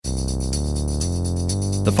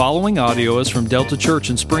The following audio is from Delta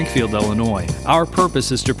Church in Springfield, Illinois. Our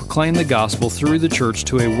purpose is to proclaim the gospel through the church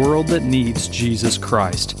to a world that needs Jesus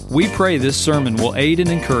Christ. We pray this sermon will aid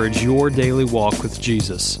and encourage your daily walk with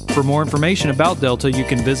Jesus. For more information about Delta, you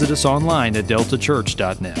can visit us online at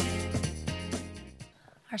deltachurch.net.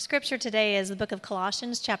 Our scripture today is the book of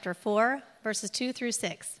Colossians, chapter 4, verses 2 through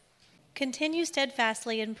 6. Continue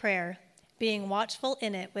steadfastly in prayer, being watchful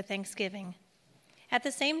in it with thanksgiving. At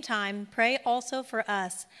the same time, pray also for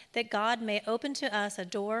us, that God may open to us a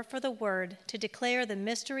door for the word to declare the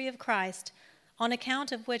mystery of Christ, on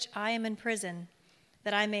account of which I am in prison,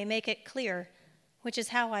 that I may make it clear, which is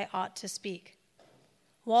how I ought to speak.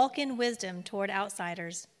 Walk in wisdom toward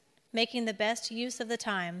outsiders, making the best use of the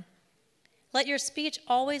time. Let your speech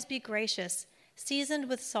always be gracious, seasoned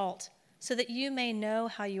with salt, so that you may know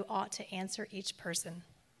how you ought to answer each person.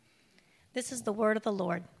 This is the word of the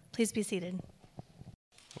Lord. Please be seated.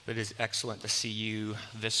 It is excellent to see you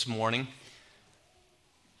this morning.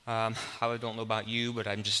 I don't know about you, but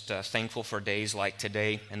I'm just thankful for days like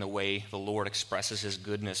today and the way the Lord expresses His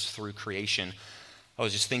goodness through creation. I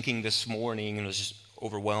was just thinking this morning and was just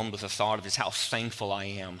overwhelmed with the thought of just how thankful I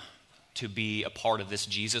am to be a part of this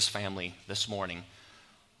Jesus family this morning,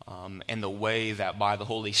 and the way that by the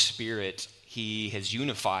Holy Spirit He has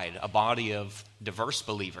unified a body of diverse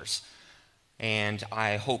believers. And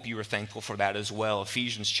I hope you are thankful for that as well.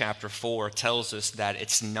 Ephesians chapter 4 tells us that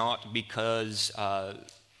it's not because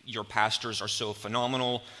your pastors are so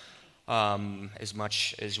phenomenal, as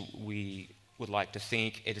much as we would like to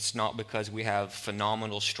think. It's not because we have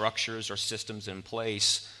phenomenal structures or systems in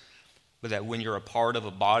place, but that when you're a part of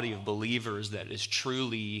a body of believers that is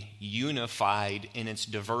truly unified in its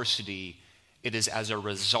diversity, it is as a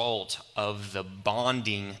result of the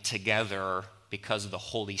bonding together because of the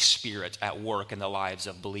Holy Spirit at work in the lives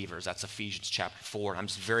of believers. That's Ephesians chapter 4. I'm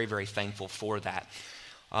just very, very thankful for that.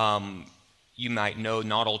 You might know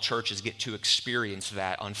not all churches get to experience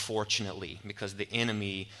that, unfortunately, because the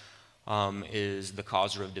enemy is the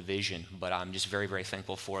causer of division. But I'm just very, very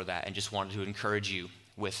thankful for that, and just wanted to encourage you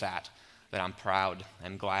with that I'm proud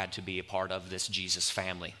and glad to be a part of this Jesus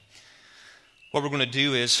family. What we're going to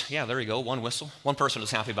do is, there you go, one whistle. One person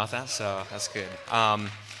was happy about that, so that's good.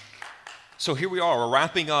 So here we are, we're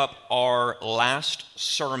wrapping up our last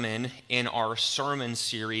sermon in our sermon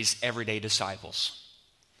series, Everyday Disciples.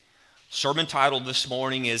 Sermon titled this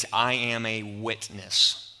morning is, I Am a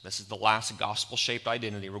Witness. This is the last gospel-shaped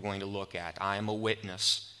identity we're going to look at. I am a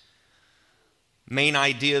witness. Main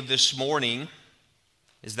idea this morning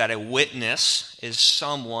is that a witness is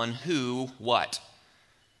someone who, what?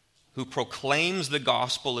 Who proclaims the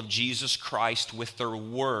gospel of Jesus Christ with their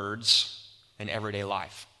words in everyday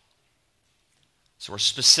life. So we're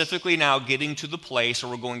specifically now getting to the place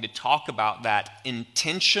where we're going to talk about that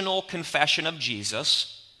intentional confession of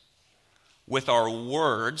Jesus with our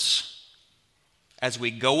words as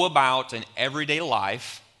we go about in everyday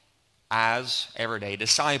life as everyday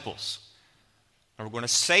disciples. And we're going to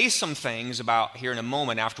say some things about here in a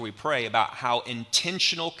moment after we pray about how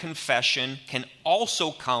intentional confession can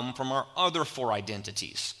also come from our other four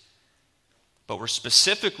identities. But we're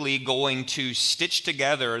specifically going to stitch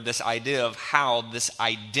together this idea of how this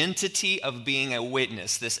identity of being a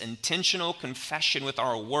witness, this intentional confession with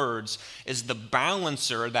our words, is the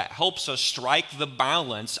balancer that helps us strike the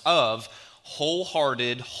balance of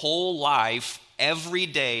wholehearted, whole life,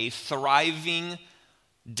 everyday, thriving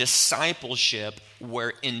discipleship,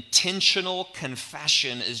 where intentional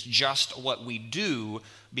confession is just what we do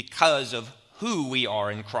because of who we are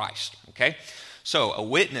in Christ, okay? So, a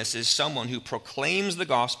witness is someone who proclaims the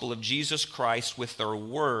gospel of Jesus Christ with their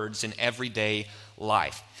words in everyday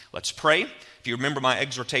life. Let's pray. If you remember my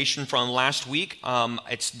exhortation from last week,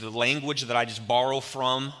 it's the language that I just borrow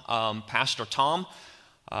from Pastor Tom.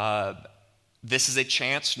 This is a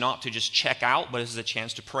chance not to just check out, but this is a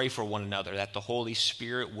chance to pray for one another, that the Holy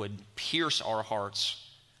Spirit would pierce our hearts,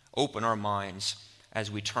 open our minds as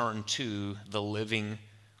we turn to the living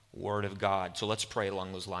Word of God. So let's pray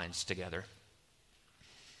along those lines together.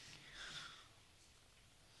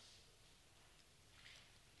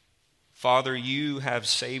 Father, you have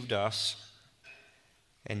saved us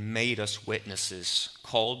and made us witnesses,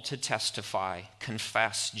 called to testify,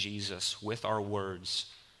 confess Jesus with our words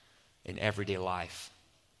in everyday life.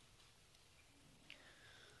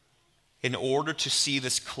 In order to see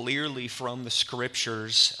this clearly from the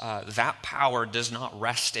Scriptures, that power does not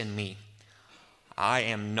rest in me. I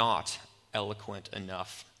am not eloquent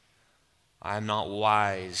enough. I am not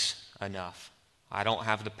wise enough. I don't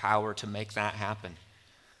have the power to make that happen.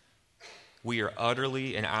 We are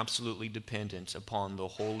utterly and absolutely dependent upon the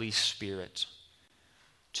Holy Spirit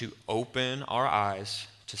to open our eyes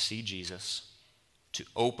to see Jesus, to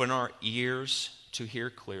open our ears to hear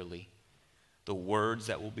clearly the words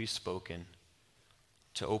that will be spoken,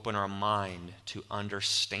 to open our mind to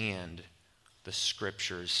understand the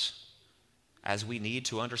Scriptures as we need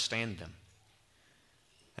to understand them.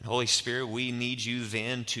 And Holy Spirit, we need you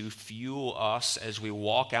then to fuel us as we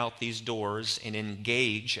walk out these doors and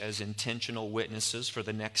engage as intentional witnesses for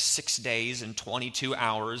the next 6 days and 22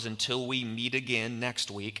 hours until we meet again next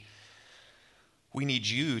week. We need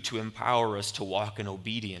you to empower us to walk in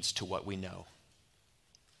obedience to what we know.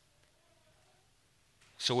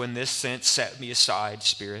 So in this sense, set me aside,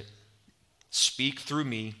 Spirit. Speak through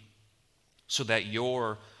me so that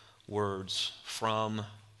your words from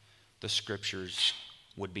the Scriptures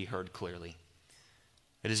would be heard clearly.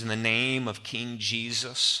 It is in the name of King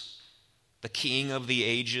Jesus, the King of the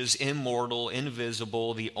ages, immortal,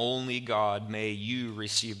 invisible, the only God, may you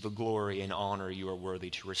receive the glory and honor you are worthy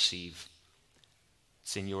to receive.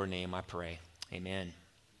 It's in your name I pray. Amen.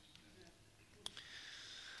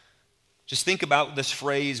 Just think about this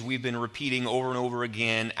phrase we've been repeating over and over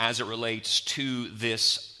again as it relates to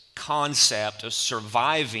this concept of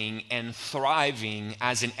surviving and thriving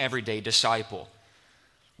as an everyday disciple.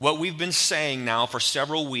 What we've been saying now for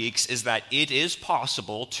several weeks is that it is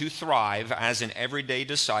possible to thrive as an everyday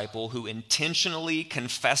disciple who intentionally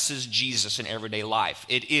confesses Jesus in everyday life.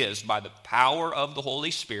 It is by the power of the Holy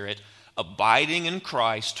Spirit, abiding in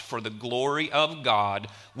Christ for the glory of God.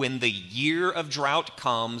 When the year of drought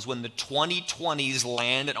comes, when the 2020s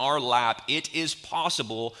land in our lap, it is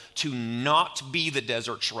possible to not be the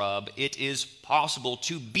desert shrub. It is possible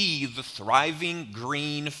to be the thriving,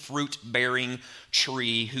 green, fruit-bearing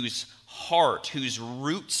tree whose heart, whose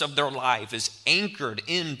roots of their life is anchored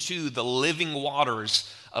into the living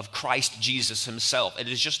waters of Christ Jesus himself. It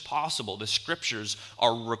is just possible. The Scriptures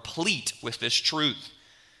are replete with this truth.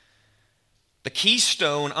 The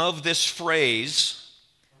keystone of this phrase,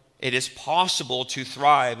 it is possible to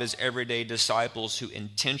thrive as everyday disciples who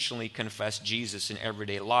intentionally confess Jesus in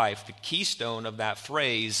everyday life. The keystone of that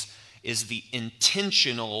phrase is the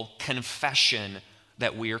intentional confession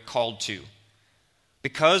that we are called to.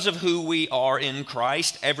 Because of who we are in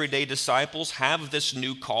Christ, everyday disciples have this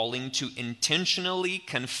new calling to intentionally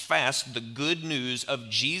confess the good news of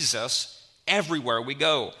Jesus everywhere we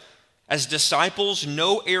go. As disciples,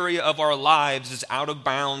 no area of our lives is out of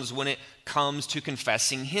bounds when it comes to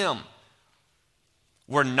confessing Him.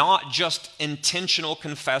 We're not just intentional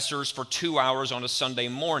confessors for 2 hours on a Sunday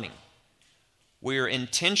morning. We are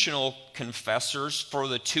intentional confessors for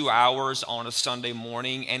the 2 hours on a Sunday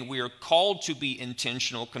morning, and we are called to be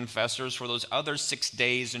intentional confessors for those other 6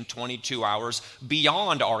 days and 22 hours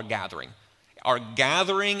beyond our gathering. Our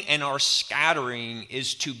gathering and our scattering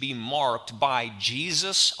is to be marked by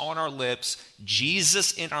Jesus on our lips,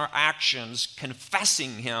 Jesus in our actions,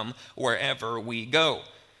 confessing Him wherever we go.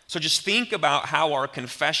 So just think about how our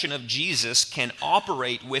confession of Jesus can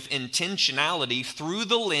operate with intentionality through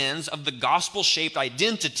the lens of the gospel-shaped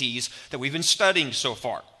identities that we've been studying so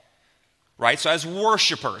far. Right? So as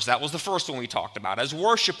worshipers, that was the first one we talked about. As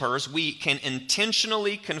worshipers, we can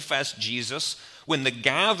intentionally confess Jesus when the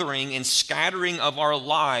gathering and scattering of our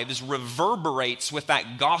lives reverberates with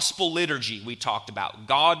that gospel liturgy we talked about.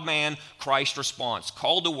 God, man, Christ response,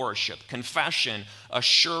 call to worship, confession,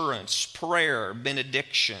 assurance, prayer,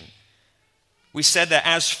 benediction. We said that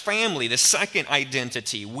as family, the second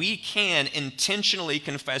identity, we can intentionally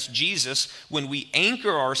confess Jesus when we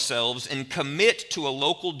anchor ourselves and commit to a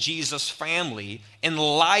local Jesus family in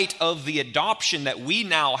light of the adoption that we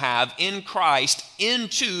now have in Christ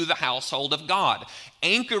into the household of God.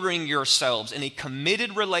 Anchoring yourselves in a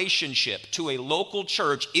committed relationship to a local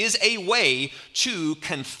church is a way to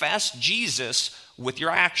confess Jesus with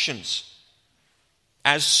your actions.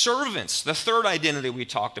 As servants, the third identity we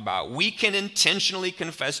talked about, we can intentionally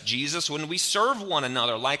confess Jesus when we serve one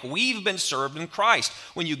another like we've been served in Christ.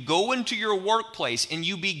 When you go into your workplace and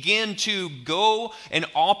you begin to go and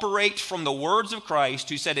operate from the words of Christ,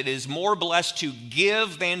 who said it is more blessed to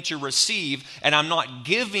give than to receive, and I'm not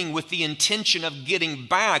giving with the intention of getting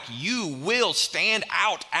back, you will stand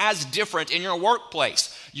out as different in your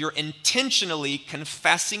workplace. You're intentionally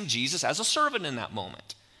confessing Jesus as a servant in that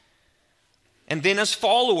moment. And then as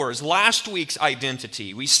followers, last week's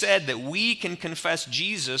identity, we said that we can confess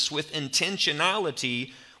Jesus with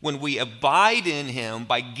intentionality when we abide in Him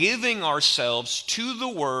by giving ourselves to the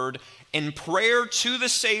Word in prayer to the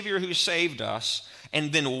Savior who saved us,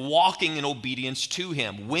 and then walking in obedience to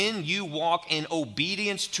Him. When you walk in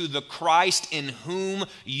obedience to the Christ in whom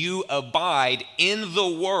you abide in the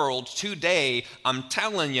world today, I'm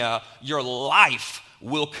telling you, your life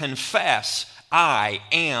will confess I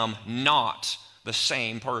am not the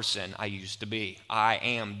same person I used to be. I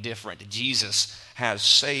am different. Jesus has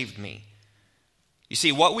saved me. You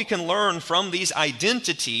see, what we can learn from these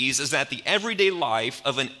identities is that the everyday life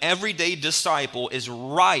of an everyday disciple is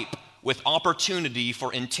ripe with opportunity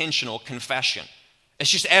for intentional confession. It's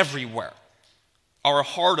just everywhere. Our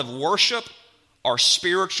heart of worship, our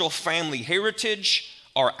spiritual family heritage,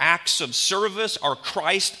 our acts of service, our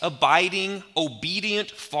Christ-abiding, obedient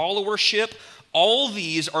followership, all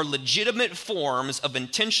these are legitimate forms of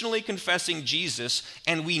intentionally confessing Jesus,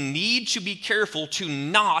 and we need to be careful to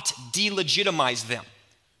not delegitimize them.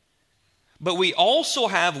 But we also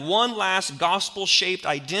have one last gospel-shaped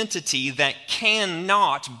identity that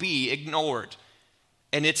cannot be ignored,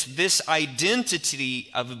 and it's this identity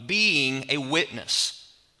of being a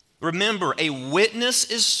witness. Remember, a witness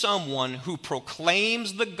is someone who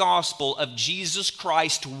proclaims the gospel of Jesus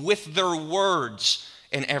Christ with their words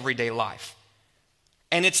in everyday life.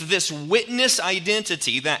 And it's this witness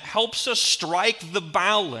identity that helps us strike the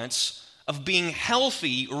balance of being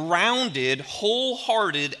healthy, rounded,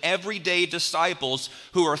 wholehearted, everyday disciples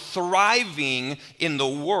who are thriving in the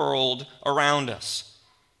world around us.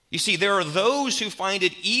 You see, there are those who find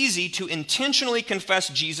it easy to intentionally confess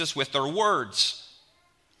Jesus with their words,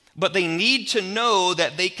 but they need to know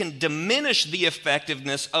that they can diminish the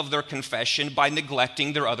effectiveness of their confession by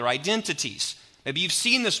neglecting their other identities. Maybe you've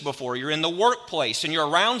seen this before. You're in the workplace and you're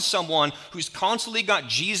around someone who's constantly got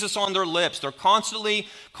Jesus on their lips. They're constantly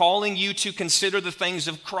calling you to consider the things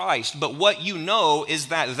of Christ. But what you know is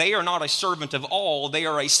that they are not a servant of all. They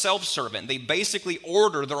are a self-servant. They basically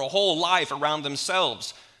order their whole life around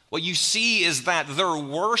themselves. What you see is that their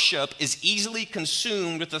worship is easily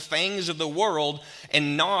consumed with the things of the world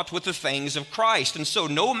and not with the things of Christ. And so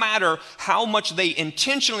no matter how much they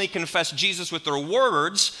intentionally confess Jesus with their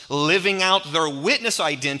words, living out their witness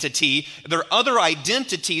identity, their other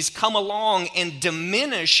identities come along and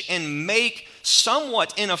diminish and make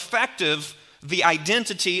somewhat ineffective the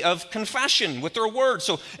identity of confession with their words.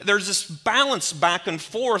 So there's this balance back and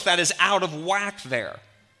forth that is out of whack there.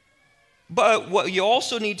 But what you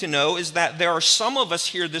also need to know is that there are some of us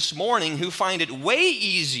here this morning who find it way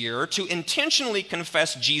easier to intentionally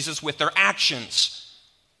confess Jesus with their actions.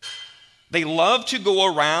 They love to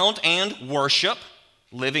go around and worship,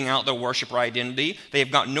 living out their worshiper identity.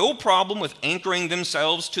 They've got no problem with anchoring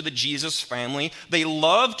themselves to the Jesus family. They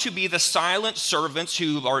love to be the silent servants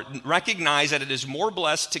who recognize that it is more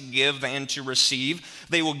blessed to give than to receive.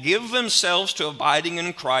 They will give themselves to abiding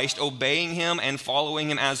in Christ, obeying Him and following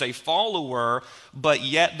Him as a follower, but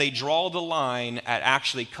yet they draw the line at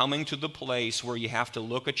actually coming to the place where you have to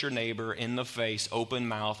look at your neighbor in the face, open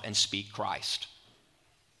mouth, and speak Christ.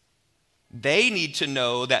 They need to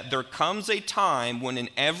know that there comes a time when an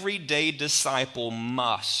everyday disciple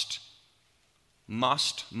must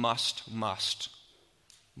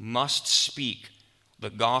speak the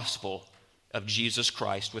gospel of Jesus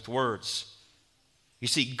Christ with words. You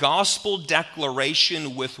see, gospel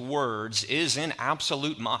declaration with words is an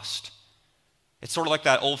absolute must. It's sort of like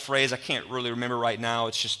that old phrase, I can't really remember right now,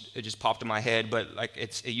 it just popped in my head, but like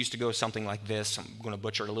it used to go something like this. I'm going to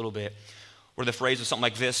butcher it a little bit. Where the phrase is something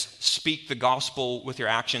like this: speak the gospel with your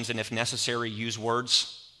actions, and if necessary, use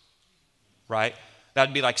words, right?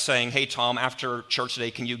 That'd be like saying, hey, Tom, after church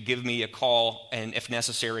today, can you give me a call, and if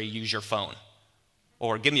necessary, use your phone?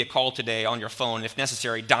 Or give me a call today on your phone, and if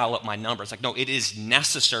necessary, dial up my number. It's like, no, it is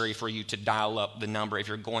necessary for you to dial up the number if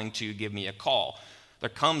you're going to give me a call. There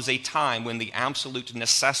comes a time when the absolute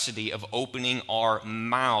necessity of opening our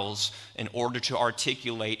mouths in order to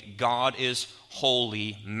articulate God is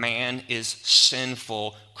holy, man is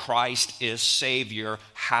sinful, Christ is Savior.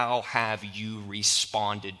 How have you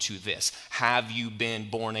responded to this? Have you been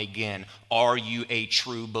born again? Are you a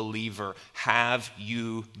true believer? Have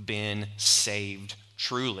you been saved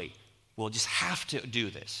truly? We'll just have to do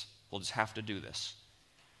this.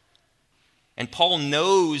 And Paul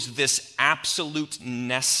knows this absolute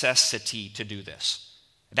necessity to do this.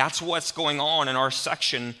 That's what's going on in our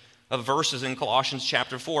section of verses in Colossians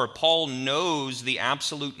chapter 4. Paul knows the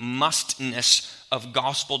absolute mustness of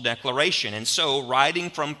gospel declaration. And so, writing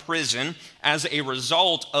from prison as a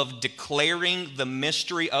result of declaring the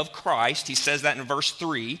mystery of Christ, he says that in verse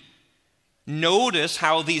 3, notice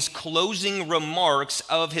how these closing remarks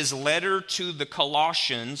of his letter to the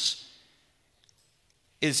Colossians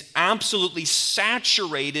is absolutely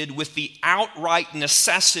saturated with the outright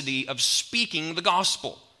necessity of speaking the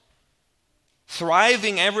gospel.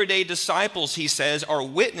 Thriving everyday disciples, he says, are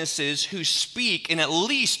witnesses who speak in at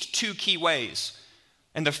least two key ways.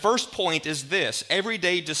 And the first point is this: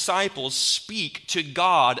 everyday disciples speak to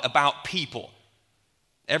God about people.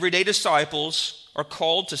 Everyday disciples are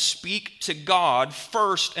called to speak to God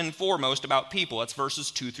first and foremost about people. That's verses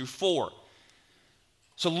 2 through 4.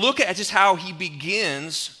 So look at just how he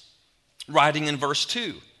begins writing in verse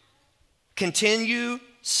 2. Continue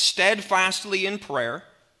steadfastly in prayer.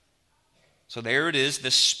 So there it is,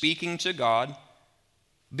 this speaking to God,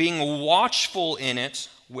 being watchful in it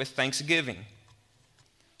with thanksgiving.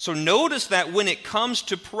 So notice that when it comes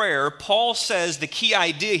to prayer, Paul says the key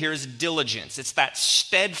idea here is diligence. It's that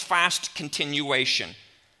steadfast continuation.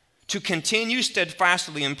 To continue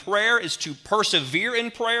steadfastly in prayer is to persevere in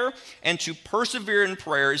prayer, and to persevere in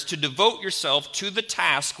prayer is to devote yourself to the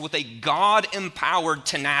task with a God-empowered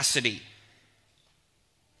tenacity.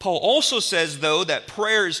 Paul also says, though, that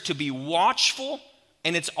prayer is to be watchful,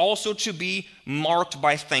 and it's also to be marked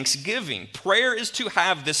by thanksgiving. Prayer is to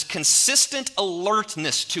have this consistent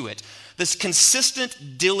alertness to it, this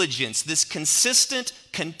consistent diligence, this consistent,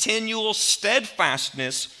 continual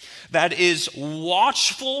steadfastness that is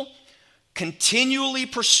watchful, continually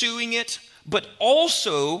pursuing it, but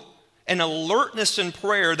also an alertness in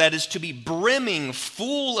prayer that is to be brimming,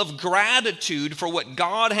 full of gratitude for what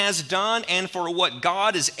God has done and for what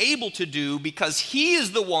God is able to do, because he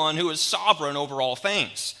is the one who is sovereign over all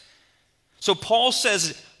things. So Paul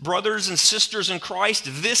says, brothers and sisters in Christ,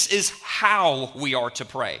 this is how we are to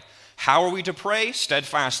pray. How are we to pray?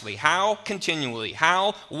 Steadfastly. How? Continually.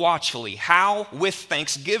 How? Watchfully. How? With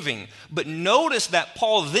thanksgiving. But notice that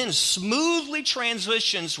Paul then smoothly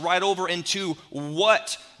transitions right over into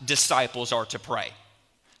what disciples are to pray.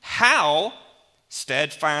 How?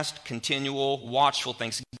 Steadfast, continual, watchful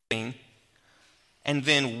thanksgiving. And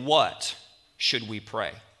then what should we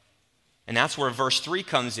pray? And that's where verse 3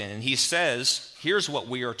 comes in. And he says, here's what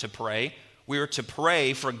we are to pray. We are to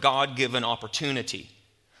pray for God-given opportunity.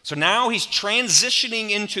 So now he's transitioning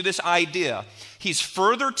into this idea. He's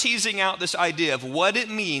further teasing out this idea of what it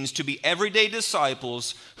means to be everyday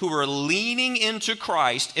disciples who are leaning into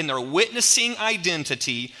Christ in their witnessing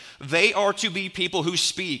identity. They are to be people who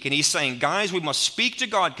speak. And he's saying, guys, we must speak to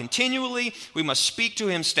God continually. We must speak to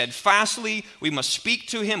him steadfastly. We must speak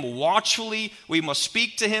to him watchfully. We must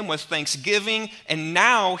speak to him with thanksgiving. And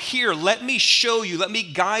now here, let me show you, let me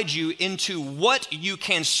guide you into what you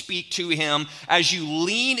can speak to him as you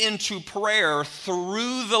lean into prayer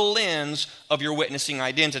through the lens of your witnessing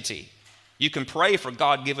identity. You can pray for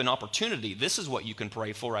God-given opportunity. This is what you can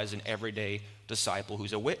pray for as an everyday disciple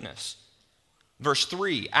who's a witness. Verse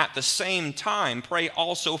 3, at the same time, pray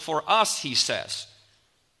also for us, he says,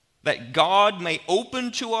 that God may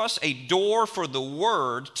open to us a door for the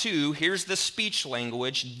word to, here's the speech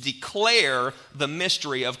language, declare the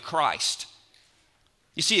mystery of Christ.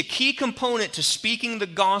 You see, a key component to speaking the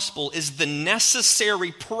gospel is the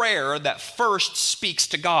necessary prayer that first speaks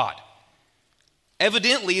to God.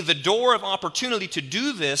 Evidently, the door of opportunity to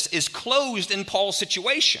do this is closed in Paul's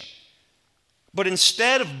situation. But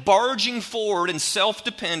instead of barging forward in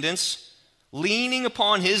self-dependence, leaning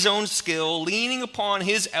upon his own skill, leaning upon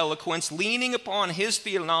his eloquence, leaning upon his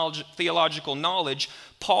theological knowledge,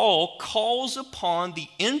 Paul calls upon the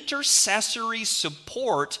intercessory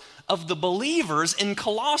support of the believers in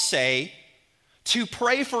Colossae to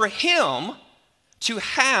pray for him to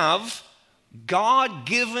have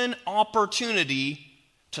God-given opportunity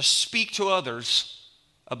to speak to others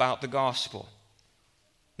about the gospel.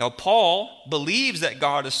 Now, Paul believes that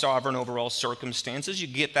God is sovereign over all circumstances. You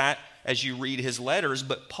get that as you read his letters,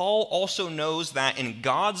 but Paul also knows that in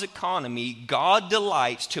God's economy, God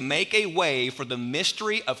delights to make a way for the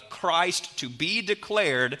mystery of Christ to be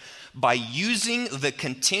declared by using the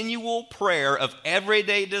continual prayer of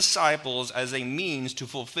everyday disciples as a means to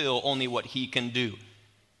fulfill only what he can do.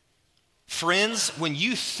 Friends, when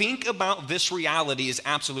you think about this reality, is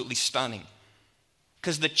absolutely stunning.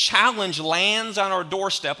 Because the challenge lands on our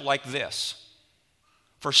doorstep like this.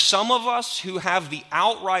 For some of us who have the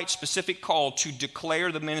outright specific call to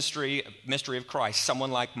declare the mystery of Christ, someone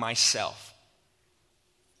like myself,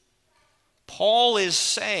 Paul is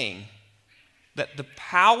saying that the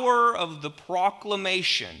power of the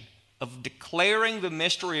proclamation of declaring the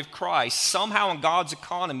mystery of Christ, somehow in God's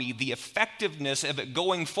economy, the effectiveness of it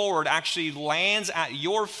going forward actually lands at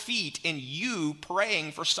your feet in you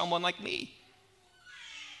praying for someone like me.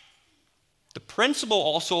 The principle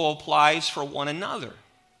also applies for one another.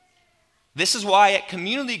 This is why at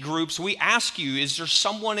community groups we ask you, is there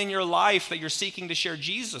someone in your life that you're seeking to share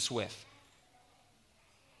Jesus with?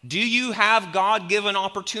 Do you have God-given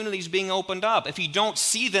opportunities being opened up? If you don't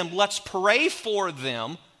see them, let's pray for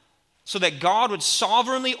them so that God would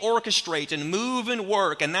sovereignly orchestrate and move and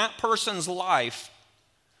work in that person's life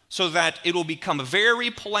so that it will become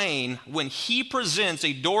very plain when he presents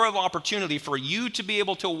a door of opportunity for you to be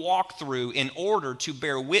able to walk through in order to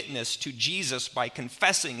bear witness to Jesus by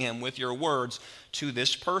confessing him with your words to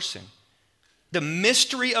this person. The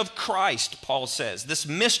mystery of Christ, Paul says, this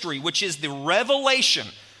mystery which is the revelation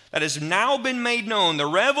that has now been made known, the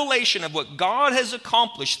revelation of what God has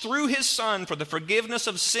accomplished through his Son for the forgiveness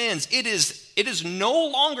of sins, it is no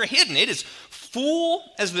longer hidden. It is full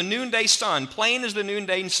as the noonday sun, plain as the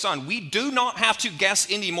noonday sun. We do not have to guess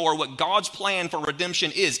anymore what God's plan for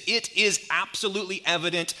redemption is. It is absolutely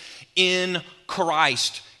evident in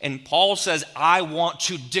Christ. And Paul says, I want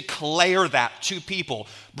to declare that to people.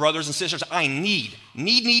 Brothers and sisters, I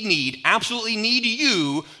absolutely need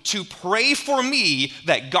you to pray for me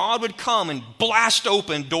that God would come and blast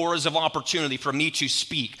open doors of opportunity for me to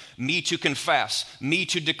speak, me to confess, me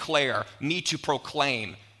to declare, me to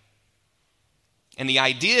proclaim. And the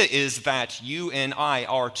idea is that you and I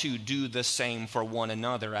are to do the same for one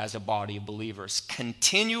another as a body of believers.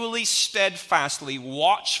 Continually, steadfastly,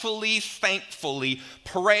 watchfully, thankfully,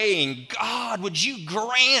 praying, God, would you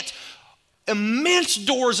grant immense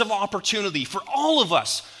doors of opportunity for all of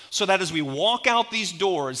us, so that as we walk out these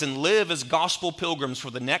doors and live as gospel pilgrims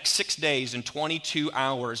for the next 6 days and 22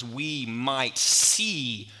 hours, we might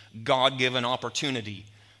see God-given opportunity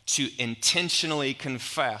to intentionally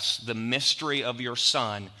confess the mystery of your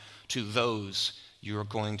Son to those you are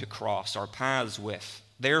going to cross our paths with.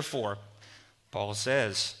 Therefore, Paul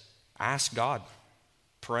says, ask God,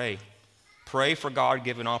 pray. Pray for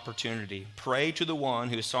God-given opportunity. Pray to the one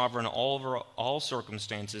who is sovereign over all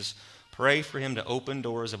circumstances. Pray for him to open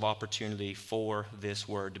doors of opportunity for this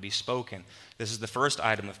word to be spoken. This is the first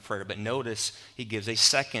item of prayer, but notice he gives a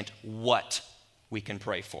second what we can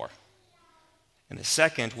pray for. And the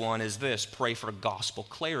second one is this: pray for gospel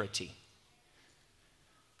clarity.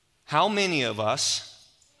 How many of us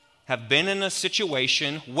have been in a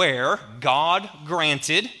situation where God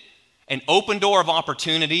granted an open door of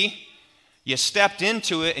opportunity, you stepped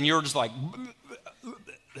into it, and you're just like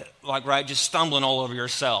right, just stumbling all over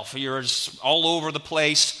yourself. You're just all over the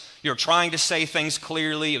place. You're trying to say things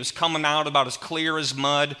clearly. It was coming out about as clear as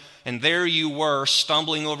mud. And there you were,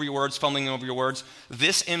 stumbling over your words, fumbling over your words.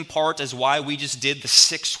 This, in part, is why we just did the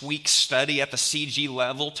 6-week study at the CG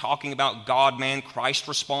level, talking about God, man, Christ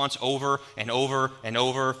response over and over and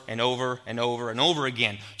over and over and over and over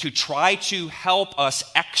again, to try to help us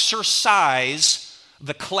exercise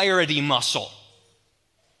the clarity muscle,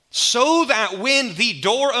 so that when the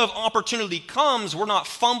door of opportunity comes, we're not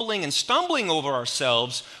fumbling and stumbling over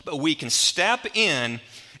ourselves, but we can step in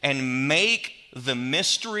and make the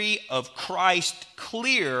mystery of Christ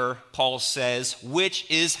clear, Paul says, which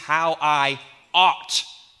is how I ought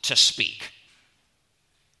to speak.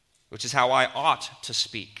 Which is how I ought to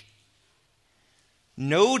speak.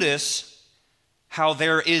 Notice how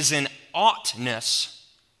there is an oughtness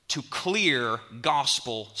to clear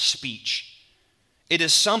gospel speech. It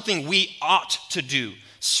is something we ought to do.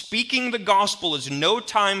 Speaking the gospel is no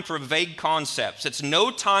time for vague concepts. It's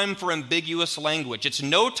no time for ambiguous language. It's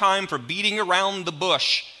no time for beating around the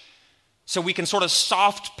bush so we can sort of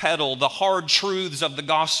soft pedal the hard truths of the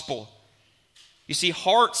gospel. You see,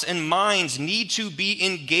 hearts and minds need to be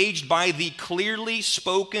engaged by the clearly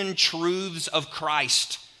spoken truths of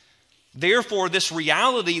Christ. Therefore, this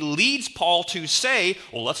reality leads Paul to say,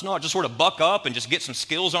 well, let's not just sort of buck up and just get some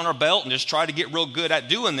skills on our belt and just try to get real good at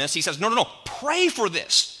doing this. He says, no, pray for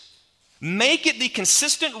this. Make it the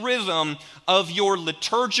consistent rhythm of your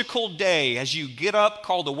liturgical day as you get up,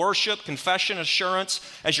 call to worship, confession, assurance,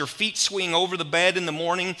 as your feet swing over the bed in the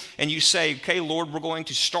morning and you say, okay, Lord, we're going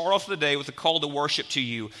to start off the day with a call to worship to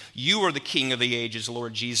you. You are the King of the ages,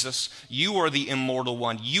 Lord Jesus. You are the immortal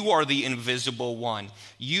one. You are the invisible one.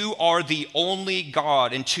 You are the only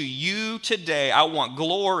God. And to you today, I want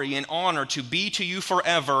glory and honor to be to you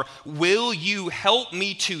forever. Will you help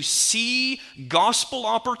me to see gospel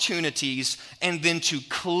opportunities and then to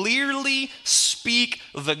clearly speak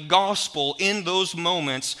the gospel in those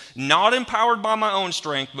moments, not empowered by my own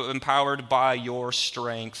strength, but empowered by your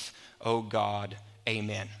strength, oh God.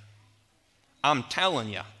 Amen. I'm telling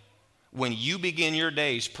you, when you begin your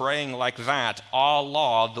days praying like that, a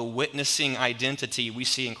la the witnessing identity we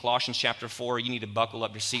see in Colossians chapter 4, you need to buckle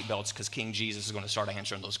up your seatbelts because King Jesus is going to start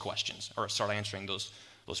answering those questions, or start answering those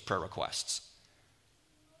prayer requests.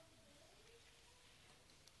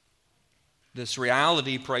 This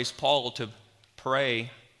reality leads Paul to pray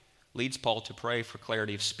for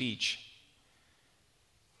clarity of speech.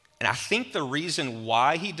 And I think the reason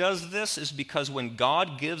why he does this is because when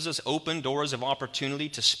God gives us open doors of opportunity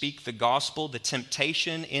to speak the gospel, the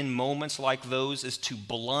temptation in moments like those is to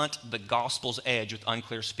blunt the gospel's edge with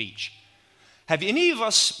unclear speech. Have any of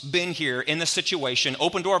us been here in this situation,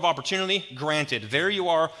 open door of opportunity? Granted, there you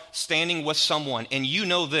are standing with someone, and you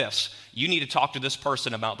know this. You need to talk to this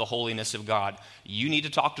person about the holiness of God. You need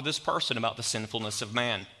to talk to this person about the sinfulness of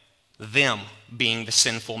man. Them being the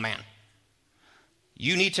sinful man.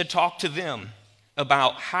 You need to talk to them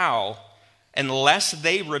about how, unless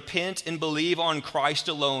they repent and believe on Christ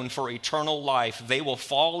alone for eternal life, they will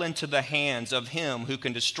fall into the hands of him who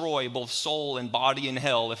can destroy both soul and body in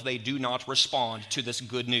hell if they do not respond to this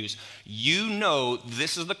good news. You know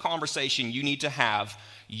this is the conversation you need to have.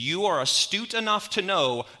 You are astute enough to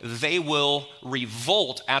know they will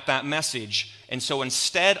revolt at that message. And so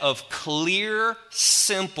instead of clear,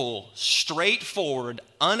 simple, straightforward,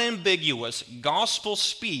 unambiguous gospel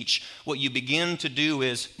speech, what you begin to do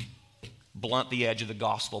is blunt the edge of the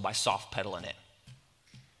gospel by soft pedaling it.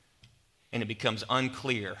 And it becomes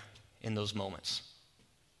unclear in those moments.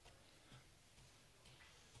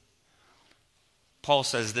 Paul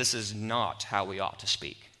says this is not how we ought to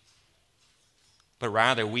speak. But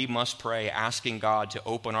rather, we must pray asking God to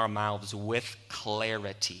open our mouths with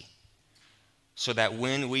clarity so that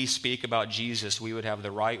when we speak about Jesus, we would have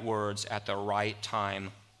the right words at the right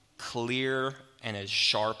time, clear and as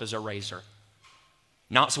sharp as a razor.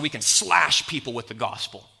 Not so we can slash people with the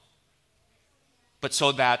gospel, but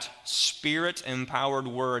so that Spirit-empowered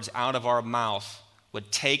words out of our mouth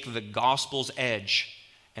would take the gospel's edge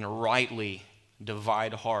and rightly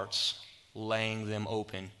divide hearts, laying them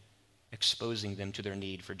open, exposing them to their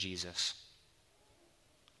need for Jesus.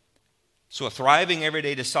 So a thriving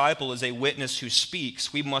everyday disciple is a witness who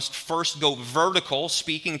speaks. We must first go vertical,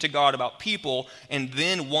 speaking to God about people, and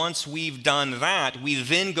then once we've done that, we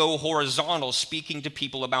then go horizontal, speaking to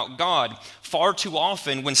people about God. Far too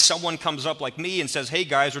often, when someone comes up like me and says, hey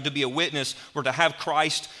guys, we're to be a witness, we're to have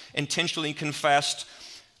Christ intentionally confessed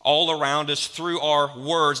all around us through our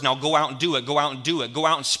words. Now go out and do it, go out and do it. Go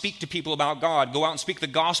out and speak to people about God. Go out and speak the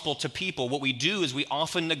gospel to people. What we do is we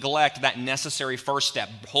often neglect that necessary first step.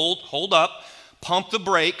 Hold up, pump the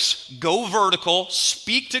brakes, go vertical,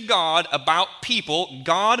 speak to God about people.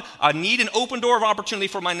 God, I need an open door of opportunity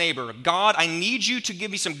for my neighbor. God, I need you to give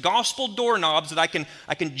me some gospel doorknobs that I can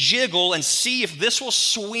jiggle and see if this will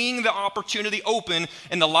swing the opportunity open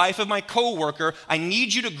in the life of my coworker. I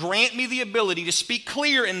need you to grant me the ability to speak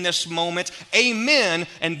clear in this moment. Amen.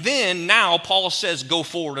 And then now Paul says, go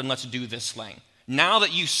forward and let's do this thing. Now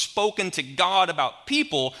that you've spoken to God about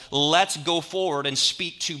people, let's go forward and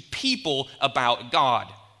speak to people about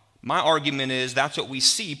God. My argument is that's what we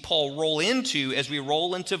see Paul roll into as we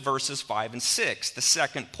roll into verses 5 and 6. The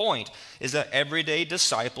second point is that everyday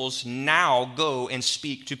disciples now go and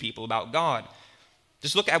speak to people about God.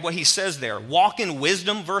 Just look at what he says there. Walk in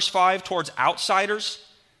wisdom, verse 5, towards outsiders,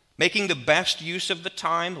 making the best use of the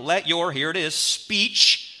time. Let your, here it is,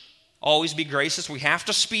 speech always be gracious. We have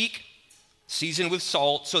to speak. Seasoned with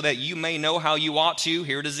salt, so that you may know how you ought to,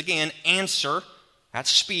 here it is again, answer,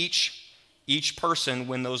 that's speech, each person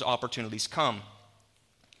when those opportunities come.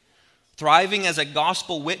 Thriving as a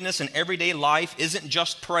gospel witness in everyday life isn't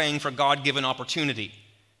just praying for God-given opportunity.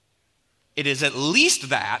 It is at least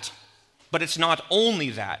that, but it's not only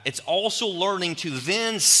that. It's also learning to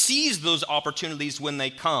then seize those opportunities when they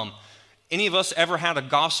come. Any of us ever had a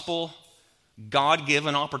gospel,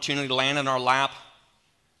 God-given opportunity land in our lap,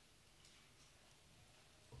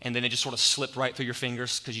 and then it just sort of slipped right through your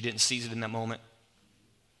fingers because you didn't seize it in that moment?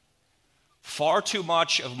 Far too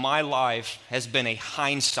much of my life has been a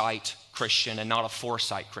hindsight Christian and not a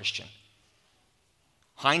foresight Christian.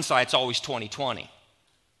 Hindsight's always 20/20.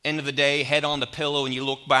 End of the day, head on the pillow, and you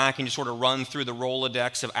look back and you sort of run through the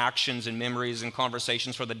Rolodex of actions and memories and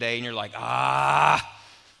conversations for the day, and you're like, that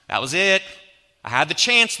was it. I had the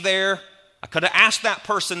chance there. I could have asked that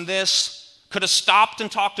person this, could have stopped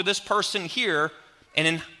and talked to this person here.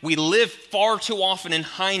 And we live far too often in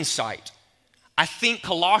hindsight. I think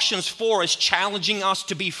Colossians 4 is challenging us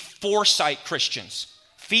to be foresight Christians.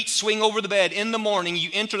 Feet swing over the bed in the morning. You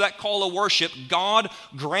enter that call of worship. God,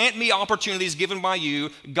 grant me opportunities given by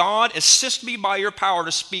you. God, assist me by your power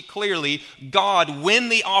to speak clearly. God, when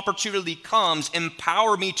the opportunity comes,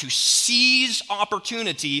 empower me to seize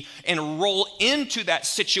opportunity and roll into that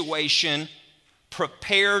situation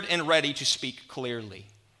prepared and ready to speak clearly.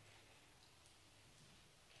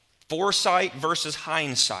 Foresight versus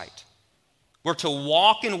hindsight. We're to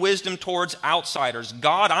walk in wisdom towards outsiders.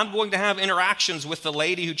 God, I'm going to have interactions with the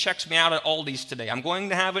lady who checks me out at Aldi's today. I'm going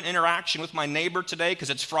to have an interaction with my neighbor today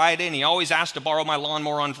because it's Friday and he always asks to borrow my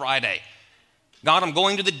lawnmower on Friday. God, I'm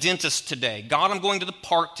going to the dentist today. God, I'm going to the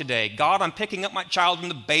park today. God, I'm picking up my child from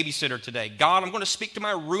the babysitter today. God, I'm going to speak to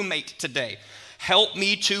my roommate today. Help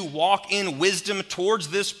me to walk in wisdom towards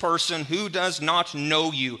this person who does not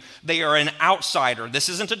know you. They are an outsider. This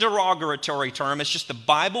isn't a derogatory term. It's just the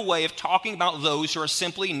Bible way of talking about those who are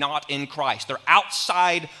simply not in Christ. They're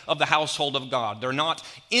outside of the household of God. They're not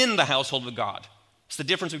in the household of God. It's the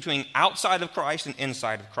difference between outside of Christ and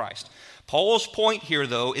inside of Christ. Paul's point here,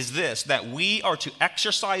 though, is this, that we are to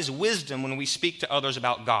exercise wisdom when we speak to others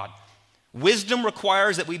about God. Wisdom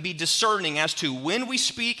requires that we be discerning as to when we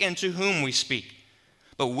speak and to whom we speak.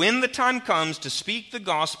 But when the time comes to speak the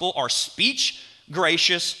gospel, our speech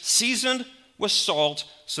gracious, seasoned with salt,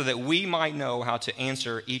 so that we might know how to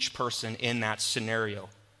answer each person in that scenario.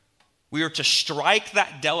 We are to strike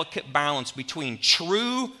that delicate balance between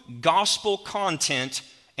true gospel content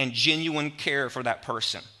and genuine care for that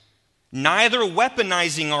person. Neither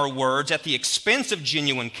weaponizing our words at the expense of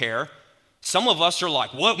genuine care. Some of us are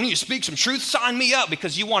like, well, when you speak some truth, sign me up,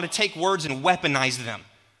 because you want to take words and weaponize them.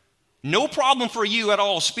 No problem for you at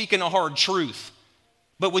all speaking a hard truth.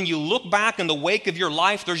 But when you look back in the wake of your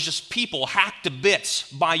life, there's just people hacked to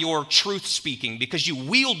bits by your truth speaking because you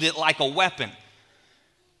wield it like a weapon.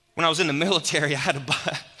 When I was in the military, I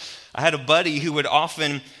had a buddy who would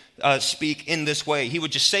often speak in this way. He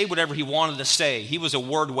would just say whatever he wanted to say. He was a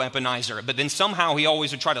word weaponizer, but then somehow he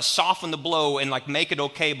always would try to soften the blow and like make it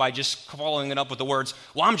okay by just following it up with the words,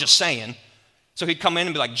 well, I'm just saying. So he'd come in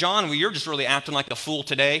and be like, John, well, you're just really acting like a fool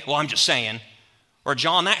today. Well, I'm just saying. Or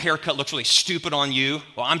John, that haircut looks really stupid on you.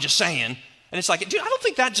 Well, I'm just saying. And it's like, dude, I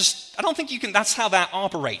don't think you can, that's how that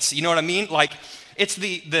operates. You know what I mean? Like, it's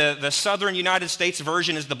the southern United States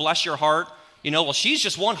version is the bless your heart. You know, well, she's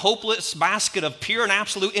just one hopeless basket of pure and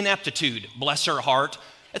absolute ineptitude. Bless her heart.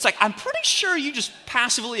 It's like, I'm pretty sure you just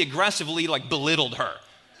passively aggressively like belittled her.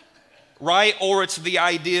 Right? Or it's the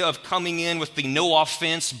idea of coming in with the no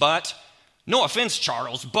offense, but, no offense,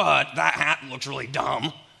 Charles, but that hat looks really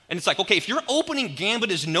dumb. And it's like, okay, if your opening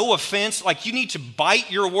gambit is no offense, like you need to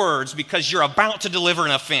bite your words because you're about to deliver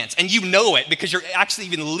an offense. And you know it because you're actually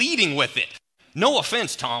even leading with it. No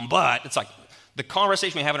offense, Tom, but it's like the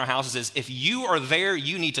conversation we have in our houses is if you are there,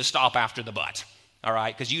 you need to stop after the but. All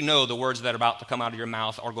right? Because you know the words that are about to come out of your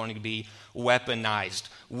mouth are going to be weaponized.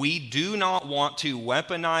 We do not want to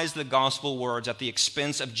weaponize the gospel words at the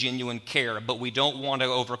expense of genuine care, but we don't want to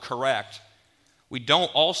overcorrect. We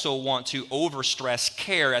don't also want to overstress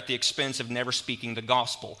care at the expense of never speaking the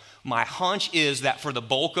gospel. My hunch is that for the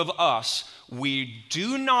bulk of us, we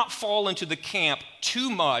do not fall into the camp too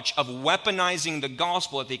much of weaponizing the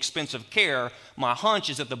gospel at the expense of care. My hunch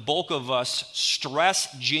is that the bulk of us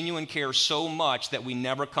stress genuine care so much that we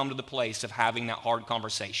never come to the place of having that hard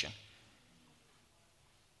conversation.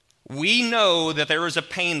 We know that there is a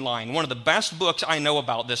pain line. One of the best books I know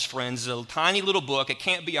about this, friends, is a tiny little book. It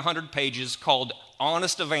can't be 100 pages, called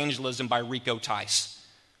Honest Evangelism by Rico Tice.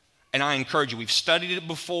 And I encourage you, we've studied it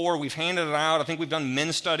before, we've handed it out. I think we've done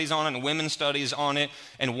men's studies on it and women's studies on it.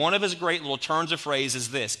 And one of his great little turns of phrase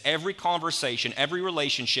is this: every conversation, every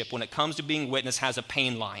relationship, when it comes to being witness, has a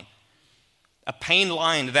pain line. A pain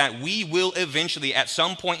line that we will eventually, at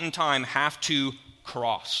some point in time, have to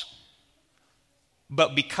cross.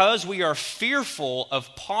 But because we are fearful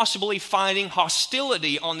of possibly finding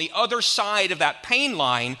hostility on the other side of that pain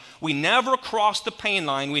line, we never cross the pain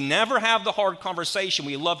line. We never have the hard conversation.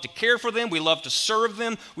 We love to care for them. We love to serve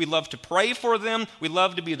them. We love to pray for them. We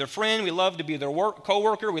love to be their friend. We love to be their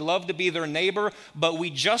coworker. We love to be their neighbor. But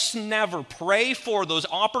we just never pray for those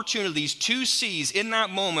opportunities to seize in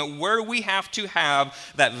that moment where we have to have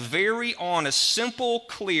that very honest, simple,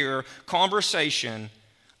 clear conversation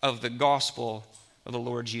of the gospel of the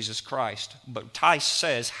Lord Jesus Christ. But Tice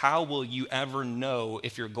says, how will you ever know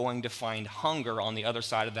if you're going to find hunger on the other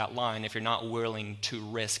side of that line if you're not willing to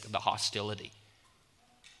risk the hostility?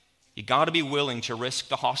 You got to be willing to risk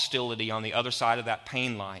the hostility on the other side of that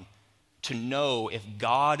pain line to know if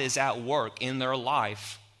God is at work in their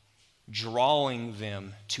life, drawing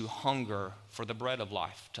them to hunger for the bread of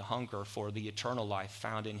life, to hunger for the eternal life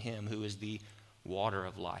found in Him who is the water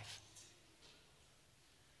of life.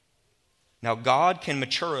 Now, God can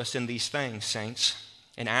mature us in these things, saints,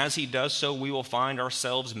 and as He does so, we will find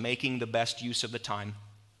ourselves making the best use of the time.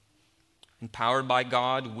 Empowered by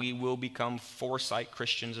God, we will become foresight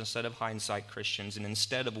Christians instead of hindsight Christians, and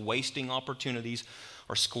instead of wasting opportunities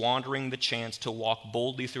or squandering the chance to walk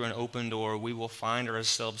boldly through an open door, we will find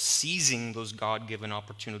ourselves seizing those God-given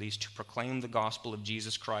opportunities to proclaim the gospel of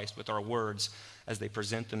Jesus Christ with our words as they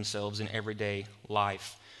present themselves in everyday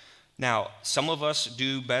life. Now, some of us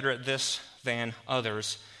do better at this than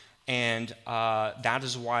others, and that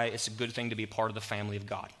is why it's a good thing to be part of the family of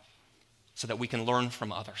God, so that we can learn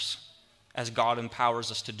from others as God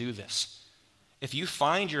empowers us to do this. If you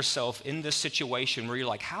find yourself in this situation where you're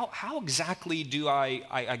like, how exactly do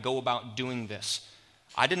I go about doing this?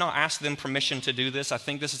 I did not ask them permission to do this. I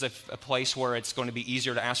think this is a place where it's going to be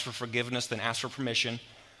easier to ask for forgiveness than ask for permission.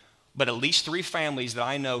 But at least 3 families that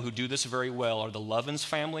I know who do this very well are the Lovins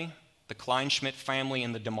family, the Kleinschmidt family,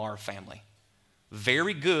 and the DeMar family.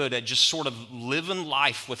 Very good at just sort of living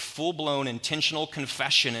life with full-blown intentional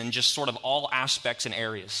confession in just sort of all aspects and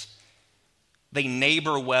areas. They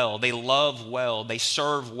neighbor well, they love well, they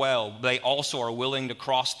serve well. They also are willing to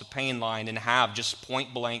cross the pain line and have just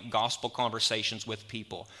point-blank gospel conversations with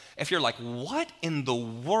people. If you're like, what in the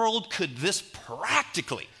world could this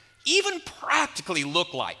even practically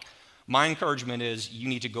look like? My encouragement is you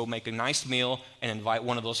need to go make a nice meal and invite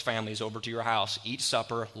one of those families over to your house, eat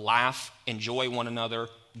supper, laugh, enjoy one another,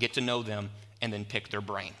 get to know them, and then pick their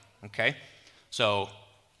brain, okay? So,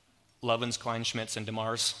 Lovins, Kleinschmidts, and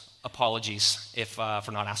DeMars, apologies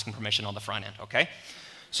for not asking permission on the front end, okay?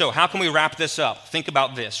 So how can we wrap this up? Think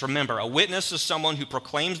about this. Remember, a witness is someone who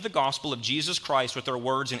proclaims the gospel of Jesus Christ with their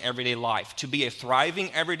words in everyday life. To be a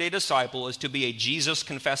thriving everyday disciple is to be a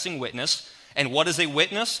Jesus-confessing witness. And what is a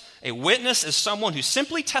witness? A witness is someone who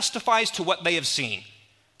simply testifies to what they have seen.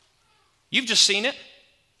 You've just seen it,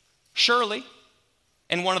 surely.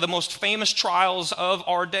 In one of the most famous trials of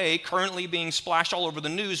our day, currently being splashed all over the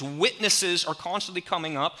news, witnesses are constantly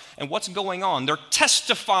coming up, and what's going on? They're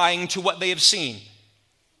testifying to what they have seen.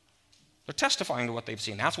 They're testifying to what they've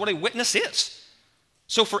seen. That's what a witness is.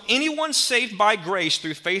 So for anyone saved by grace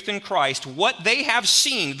through faith in Christ, what they have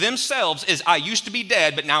seen themselves is, I used to be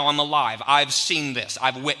dead, but now I'm alive. I've seen this.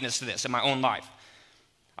 I've witnessed this in my own life.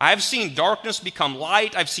 I've seen darkness become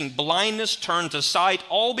light. I've seen blindness turn to sight,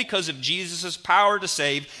 all because of Jesus' power to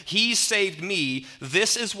save. He saved me.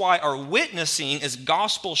 This is why our witnessing is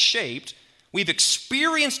gospel-shaped. We've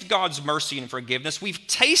experienced God's mercy and forgiveness. We've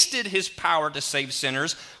tasted his power to save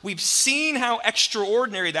sinners. We've seen how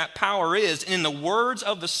extraordinary that power is. And in the words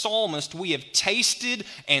of the psalmist, we have tasted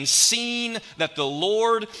and seen that the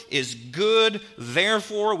Lord is good.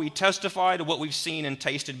 Therefore, we testify to what we've seen and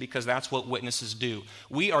tasted, because that's what witnesses do.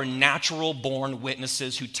 We are natural-born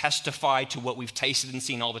witnesses who testify to what we've tasted and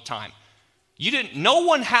seen all the time. No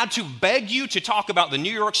one had to beg you to talk about the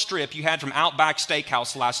New York strip you had from Outback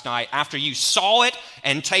Steakhouse last night after you saw it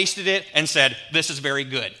and tasted it and said, this is very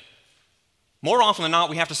good. More often than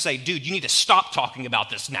not, we have to say, dude, you need to stop talking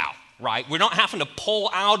about this now, right? We're not having to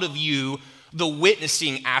pull out of you the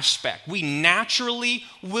witnessing aspect. We naturally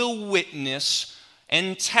will witness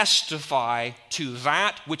and testify to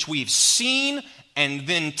that which we've seen and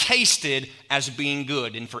then tasted as being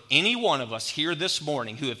good. And for any one of us here this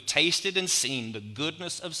morning who have tasted and seen the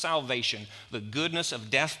goodness of salvation, the goodness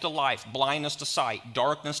of death to life, blindness to sight,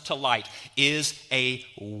 darkness to light, is a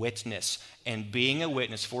witness. And being a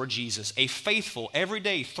witness for Jesus, a faithful,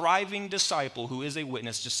 everyday, thriving disciple who is a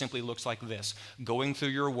witness, just simply looks like this: going through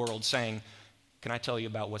your world saying, can I tell you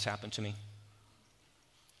about what's happened to me?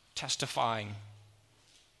 Testifying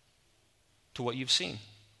to what you've seen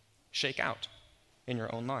shake out in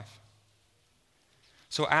your own life.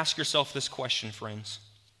 So ask yourself this question, friends.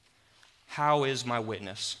 How is my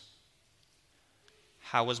witness?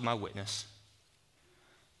 How is my witness?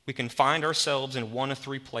 We can find ourselves in one of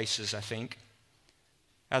 3 places, I think.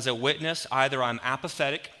 As a witness, either I'm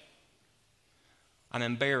apathetic, I'm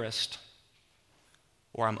embarrassed,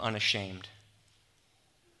 or I'm unashamed.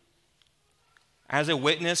 As a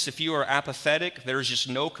witness, if you are apathetic, there's just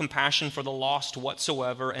no compassion for the lost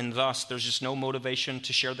whatsoever, and thus there's just no motivation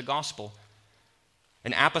to share the gospel.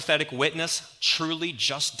 An apathetic witness truly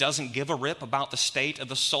just doesn't give a rip about the state of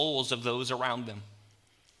the souls of those around them.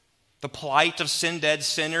 The plight of sin-dead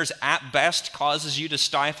sinners at best causes you to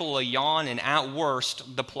stifle a yawn, and at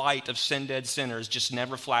worst, the plight of sin-dead sinners just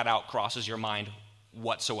never flat out crosses your mind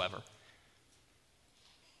whatsoever.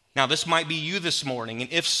 Now, this might be you this morning,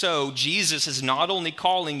 and if so, Jesus is not only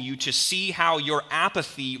calling you to see how your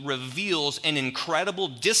apathy reveals an incredible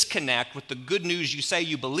disconnect with the good news you say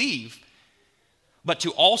you believe, but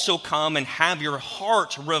to also come and have your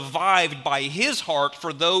heart revived by his heart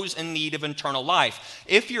for those in need of eternal life.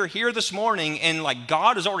 If you're here this morning and like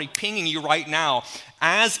God is already pinging you right now,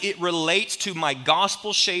 As it relates to my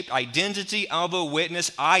gospel-shaped identity of a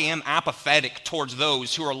witness, I am apathetic towards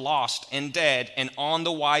those who are lost and dead and on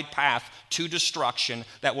the wide path to destruction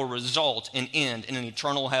that will result and end in an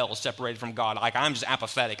eternal hell separated from God. Like, I'm just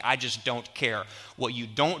apathetic. I just don't care. What you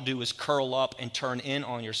don't do is curl up and turn in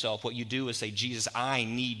on yourself. What you do is say, Jesus, I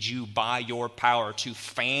need you by your power to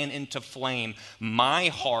fan into flame my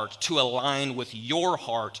heart to align with your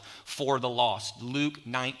heart for the lost. Luke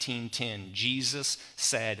 19:10, Jesus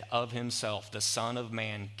said of himself, the Son of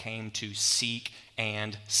Man came to seek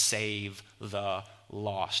and save the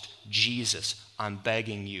lost. Jesus, I'm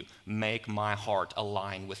begging you, make my heart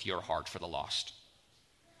align with your heart for the lost.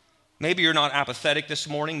 Maybe you're not apathetic this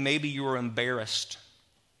morning. Maybe you're embarrassed.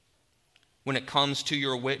 When it comes to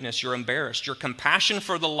your witness, you're embarrassed. Your compassion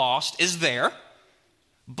for the lost is there,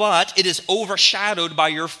 but it is overshadowed by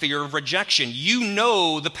your fear of rejection. You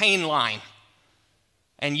know the pain line.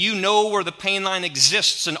 And you know where the pain line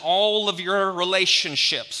exists in all of your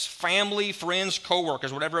relationships, family, friends,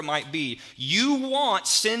 coworkers, whatever it might be. You want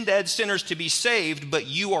sin-dead sinners to be saved, but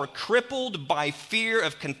you are crippled by fear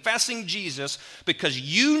of confessing Jesus because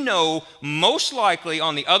you know most likely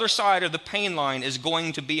on the other side of the pain line is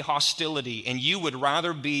going to be hostility, and you would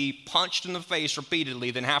rather be punched in the face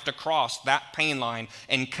repeatedly than have to cross that pain line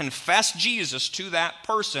and confess Jesus to that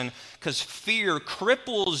person because fear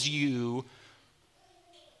cripples you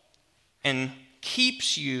and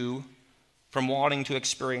keeps you from wanting to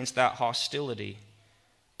experience that hostility.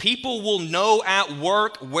 People will know at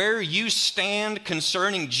work where you stand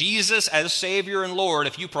concerning Jesus as Savior and Lord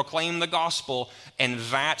if you proclaim the gospel, and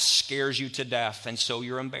that scares you to death, and so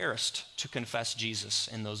you're embarrassed to confess Jesus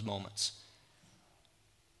in those moments.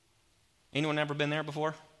 Anyone ever been there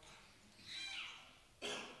before?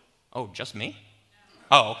 Oh, just me?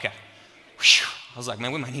 Oh, okay. Whew. I was like,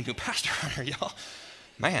 man, we might need a new pastor on here, y'all.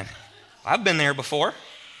 Man. I've been there before.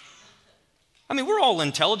 I mean, we're all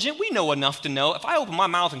intelligent. We know enough to know if I open my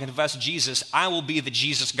mouth and confess Jesus, I will be the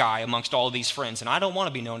Jesus guy amongst all of these friends. And I don't want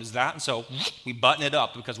to be known as that. And so we button it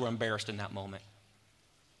up because we're embarrassed in that moment.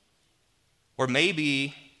 Or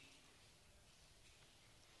maybe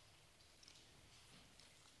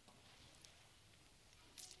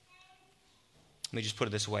let me just put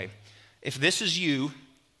it this way. If this is you,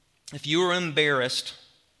 if you are embarrassed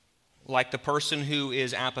like the person who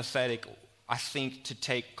is apathetic, I think to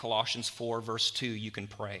take Colossians 4, verse 2, you can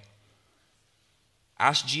pray.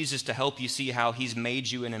 Ask Jesus to help you see how he's made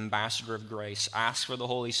you an ambassador of grace. Ask for the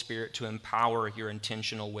Holy Spirit to empower your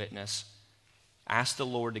intentional witness. Ask the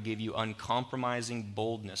Lord to give you uncompromising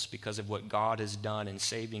boldness because of what God has done in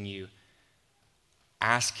saving you.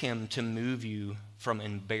 Ask him to move you from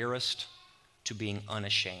embarrassed to being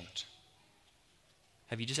unashamed.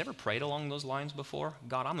 Have you just ever prayed along those lines before?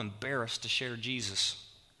 God, I'm embarrassed to share Jesus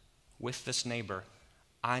with this neighbor.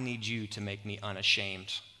 I need you to make me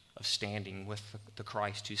unashamed of standing with the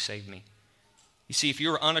Christ who saved me. You see, if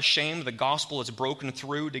you're unashamed, the gospel is broken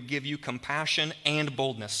through to give you compassion and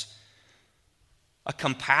boldness. A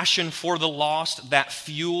compassion for the lost that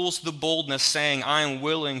fuels the boldness, saying, I am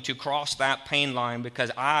willing to cross that pain line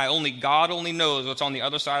because God only knows what's on the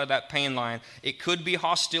other side of that pain line. It could be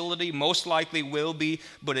hostility, most likely will be,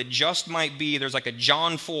 but it just might be. There's like a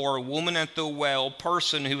John 4, woman at the well,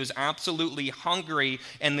 person who is absolutely hungry,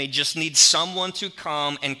 and they just need someone to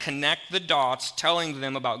come and connect the dots, telling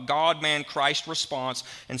them about God, man, Christ response.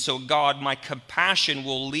 And so, God, my compassion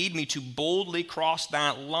will lead me to boldly cross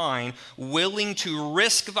that line, willing to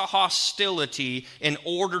risk the hostility in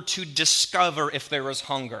order to discover if there is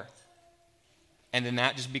hunger. And then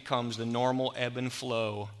that just becomes the normal ebb and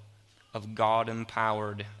flow of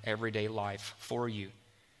God-empowered everyday life for you.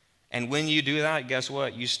 And when you do that, guess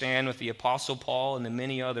what? You stand with the Apostle Paul and the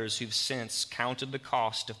many others who've since counted the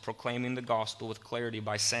cost of proclaiming the gospel with clarity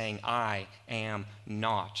by saying, I am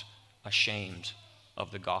not ashamed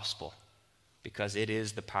of the gospel, because it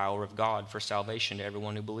is the power of God for salvation to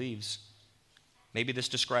everyone who believes. Maybe this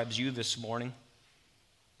describes you this morning,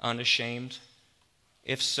 unashamed.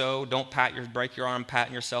 If so, don't break your arm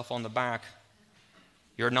patting yourself on the back.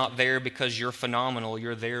 You're not there because you're phenomenal.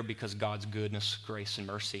 You're there because God's goodness, grace, and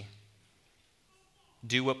mercy.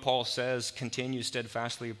 Do what Paul says. Continue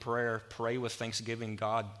steadfastly in prayer. Pray with thanksgiving.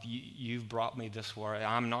 God, you've brought me this far.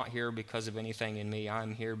 I'm not here because of anything in me.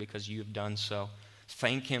 I'm here because you've done so.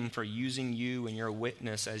 Thank him for using you and your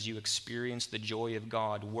witness as you experience the joy of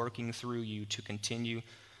God working through you to continue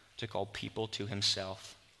to call people to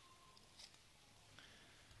himself.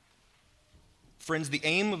 Friends, the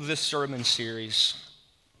aim of this sermon series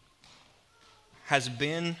has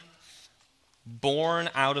been born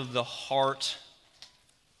out of the heart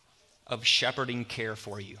of shepherding care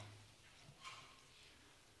for you.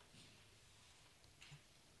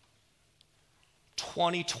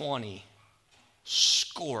 2020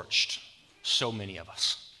 scorched so many of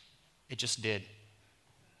us. It just did.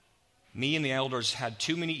 Me and the elders had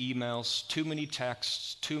too many emails, too many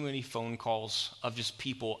texts, too many phone calls of just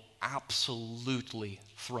people absolutely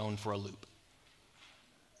thrown for a loop.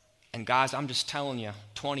 And guys, I'm just telling you,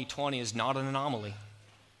 2020 is not an anomaly.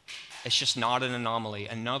 It's just not an anomaly.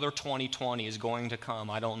 Another 2020 is going to come.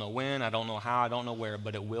 I don't know when, I don't know how, I don't know where,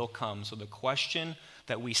 but it will come. So the question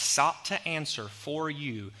that we sought to answer for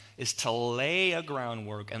you is to lay a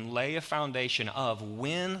groundwork and lay a foundation of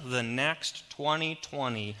when the next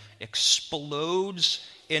 2020 explodes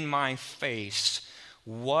in my face,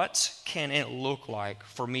 what can it look like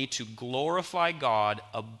for me to glorify God,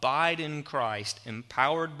 abide in Christ,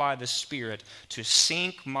 empowered by the Spirit, to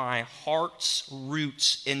sink my heart's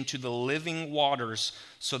roots into the living waters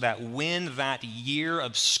so that when that year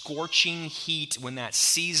of scorching heat, when that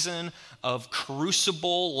season of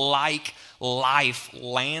crucible-like life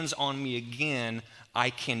lands on me again, I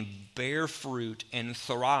can bear fruit and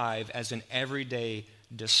thrive as an everyday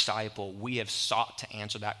disciple. We have sought to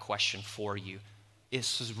answer that question for you.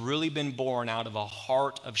 This has really been born out of a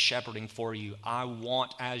heart of shepherding for you. I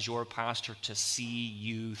want, as your pastor, to see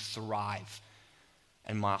you thrive.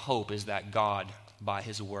 And my hope is that God, by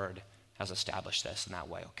his word, has established this in that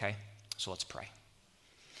way, okay? So let's pray.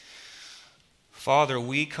 Father,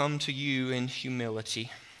 we come to you in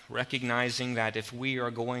humility, recognizing that if we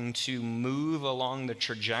are going to move along the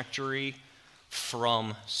trajectory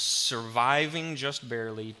from surviving just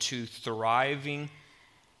barely to thriving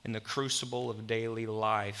in the crucible of daily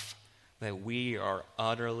life, that we are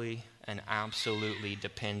utterly and absolutely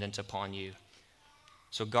dependent upon you.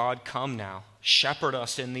 So God, come now. Shepherd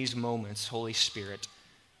us in these moments, Holy Spirit.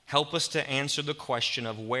 Help us to answer the question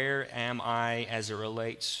of where am I as it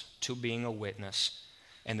relates to being a witness.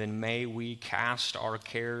 And then may we cast our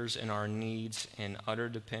cares and our needs in utter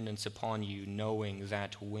dependence upon you, knowing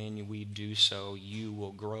that when we do so, you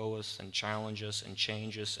will grow us and challenge us and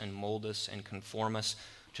change us and mold us and conform us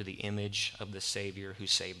to the image of the Savior who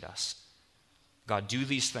saved us. God, do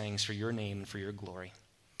these things for your name and for your glory.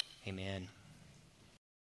 Amen.